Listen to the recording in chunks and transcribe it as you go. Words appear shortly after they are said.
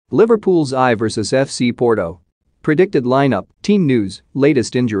Liverpool's I vs FC Porto. Predicted lineup, team news,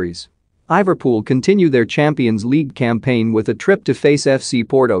 latest injuries. Liverpool continue their Champions League campaign with a trip to face FC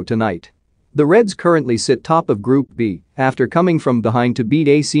Porto tonight. The Reds currently sit top of Group B after coming from behind to beat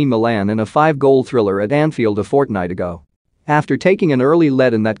AC Milan in a 5-goal thriller at Anfield a fortnight ago. After taking an early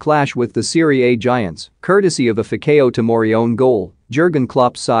lead in that clash with the Serie A giants, courtesy of a Fikayo Tomori own goal, Jurgen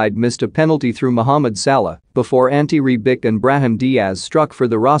Klopp's side missed a penalty through Mohamed Salah before Ante Rebic and Brahim Diaz struck for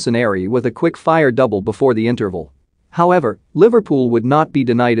the Rossoneri with a quick-fire double before the interval. However, Liverpool would not be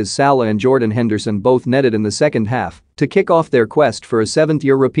denied as Salah and Jordan Henderson both netted in the second half to kick off their quest for a 7th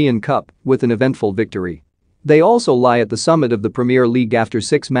European Cup with an eventful victory. They also lie at the summit of the Premier League after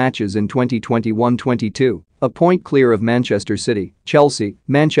 6 matches in 2021-22, a point clear of Manchester City, Chelsea,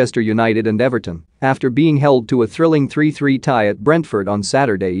 Manchester United and Everton, after being held to a thrilling 3-3 tie at Brentford on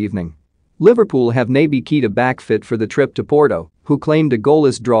Saturday evening. Liverpool have Naby Keita back fit for the trip to Porto, who claimed a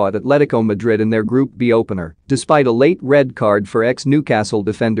goalless draw at Atletico Madrid in their Group B opener, despite a late red card for ex-Newcastle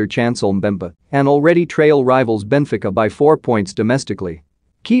defender Chancel Mbemba, and already trail rivals Benfica by 4 points domestically.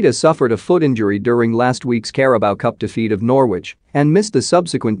 Keita suffered a foot injury during last week's Carabao Cup defeat of Norwich and missed the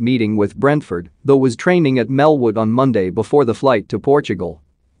subsequent meeting with Brentford, though was training at Melwood on Monday before the flight to Portugal.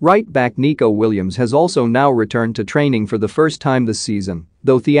 Right-back Nico Williams has also now returned to training for the first time this season,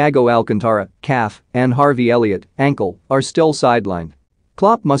 though Thiago Alcantara, calf, and Harvey Elliott, ankle, are still sidelined.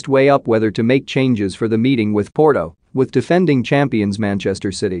 Klopp must weigh up whether to make changes for the meeting with Porto, with defending champions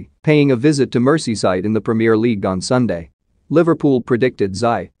Manchester City paying a visit to Merseyside in the Premier League on Sunday. Liverpool predicted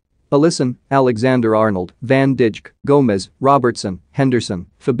Zai. Alisson, Alexander-Arnold, Van Dijk, Gomez, Robertson, Henderson,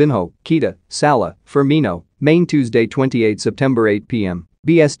 Fabinho, Keita, Salah, Firmino, Main Tuesday 28 September 8 p.m.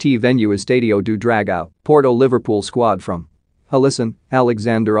 BST venue Estadio do Dragão, Porto Liverpool squad from Alisson,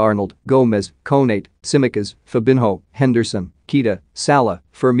 Alexander-Arnold, Gomez, Konate, Tsimikas, Fabinho, Henderson, Keita, Salah,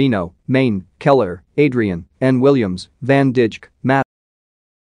 Firmino, Main, Keller, Adrian, and Williams, Van Dijk, Matt.